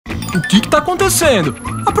O que tá acontecendo?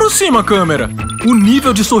 Aproxima a câmera. O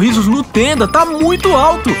nível de sorrisos no Tenda tá muito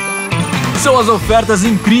alto. São as ofertas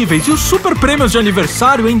incríveis e os super prêmios de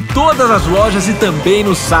aniversário em todas as lojas e também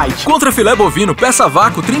no site. Contra filé bovino, peça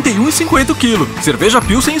vácuo, R$ 31,50 kg. Cerveja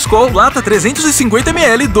Pilsen Skol, lata 350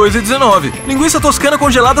 ml, R$ 2,19. Linguiça toscana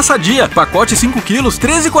congelada sadia, pacote 5 kg, R$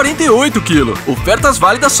 13,48 kg. Ofertas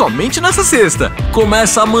válidas somente nessa sexta.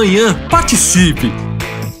 Começa amanhã. Participe!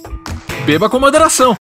 Beba com moderação.